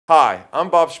Hi, I'm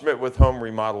Bob Schmidt with Home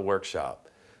Remodel Workshop.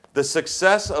 The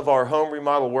success of our Home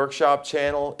Remodel Workshop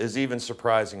channel is even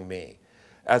surprising me.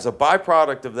 As a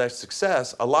byproduct of that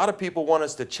success, a lot of people want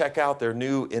us to check out their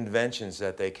new inventions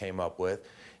that they came up with,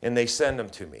 and they send them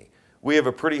to me. We have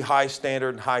a pretty high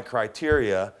standard and high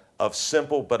criteria of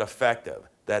simple but effective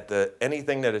that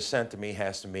anything that is sent to me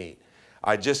has to meet.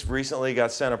 I just recently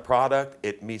got sent a product.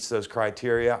 It meets those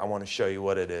criteria. I want to show you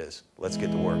what it is. Let's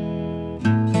get to work.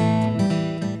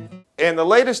 And the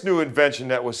latest new invention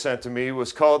that was sent to me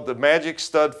was called the Magic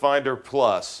Stud Finder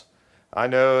Plus. I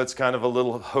know it's kind of a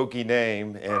little hokey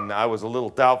name, and I was a little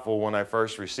doubtful when I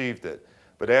first received it.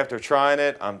 But after trying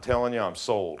it, I'm telling you, I'm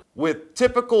sold. With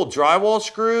typical drywall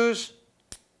screws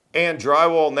and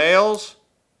drywall nails,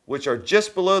 which are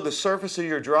just below the surface of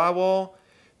your drywall,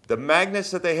 the magnets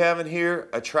that they have in here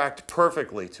attract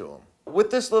perfectly to them.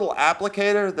 With this little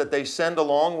applicator that they send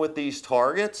along with these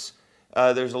targets,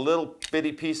 there's a little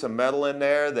bitty piece of metal in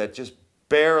there that just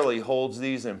barely holds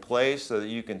these in place so that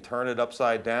you can turn it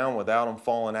upside down without them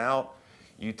falling out.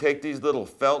 You take these little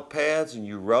felt pads and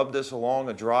you rub this along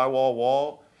a drywall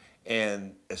wall,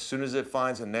 and as soon as it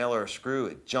finds a nail or a screw,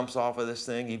 it jumps off of this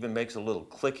thing, even makes a little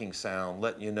clicking sound,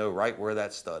 letting you know right where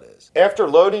that stud is. After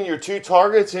loading your two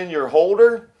targets in your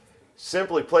holder,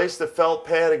 simply place the felt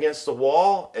pad against the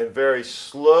wall and very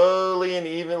slowly and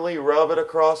evenly rub it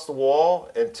across the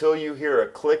wall until you hear a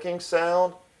clicking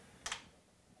sound,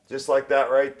 just like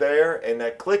that right there. And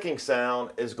that clicking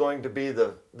sound is going to be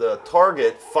the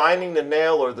target finding the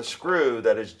nail or the screw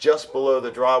that is just below the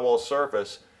drywall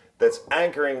surface that's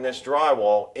anchoring this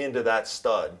drywall into that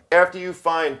stud. After you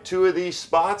find two of these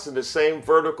spots in the same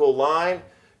vertical line,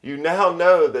 you now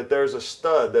know that there's a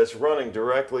stud that's running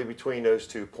directly between those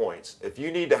 2 points. If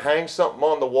you need to hang something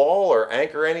on the wall or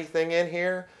anchor anything in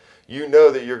here, you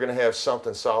know that you're going to have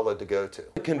something solid to go to.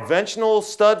 The conventional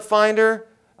stud finder,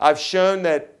 I've shown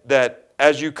that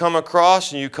as you come across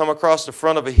the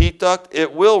front of a heat duct,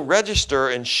 it will register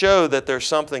and show that there's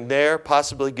something there,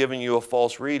 possibly giving you a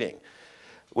false reading.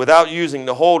 Without using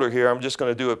the holder here, I'm just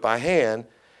going to do it by hand.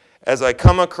 As I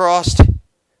come across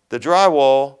the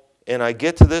drywall, and I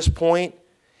get to this point,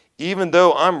 even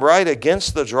though I'm right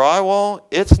against the drywall,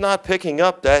 it's not picking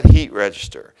up that heat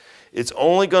register. It's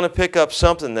only going to pick up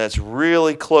something that's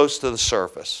really close to the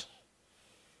surface.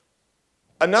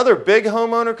 Another big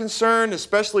homeowner concern,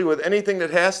 especially with anything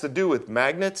that has to do with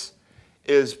magnets,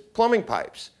 is plumbing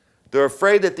pipes. They're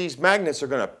afraid that these magnets are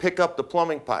going to pick up the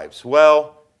plumbing pipes.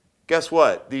 Well, guess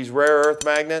what? These rare earth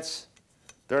magnets,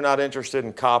 they're not interested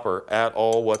in copper at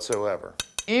all whatsoever.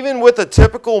 Even with a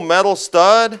typical metal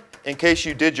stud, in case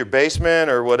you did your basement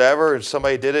or whatever, and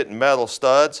somebody did it in metal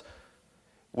studs,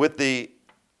 with the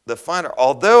finder,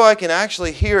 although I can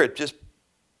actually hear it just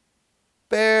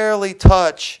barely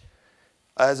touch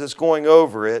as it's going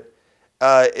over it,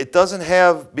 it doesn't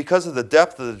have, because of the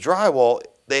depth of the drywall,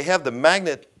 they have the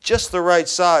magnet just the right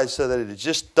size so that it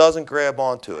just doesn't grab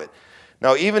onto it.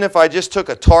 Now, even if I just took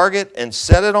a target and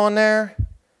set it on there,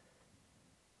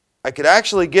 I could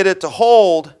actually get it to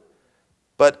hold,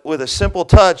 but with a simple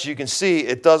touch, you can see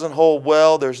it doesn't hold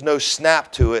well. There's no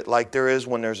snap to it like there is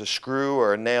when there's a screw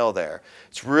or a nail there.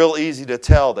 It's real easy to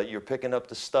tell that you're picking up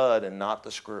the stud and not the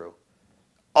screw.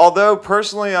 Although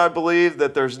personally I believe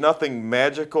that there's nothing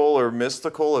magical or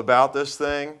mystical about this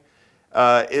thing,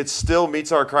 it still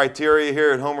meets our criteria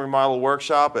here at Home Remodel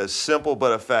Workshop as simple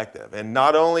but effective. And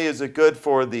not only is it good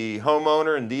for the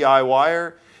homeowner and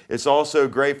DIYer, it's also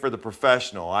great for the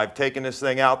professional. I've taken this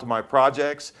thing out to my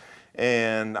projects,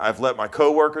 and I've let my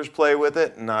coworkers play with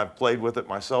it, and I've played with it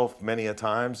myself many a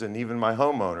times, and even my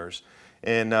homeowners.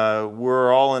 And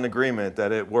we're all in agreement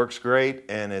that it works great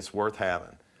and it's worth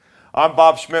having. I'm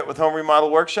Bob Schmidt with Home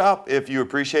Remodel Workshop. If you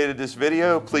appreciated this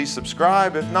video, please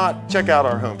subscribe. If not, check out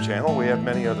our home channel. We have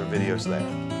many other videos there.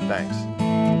 Thanks.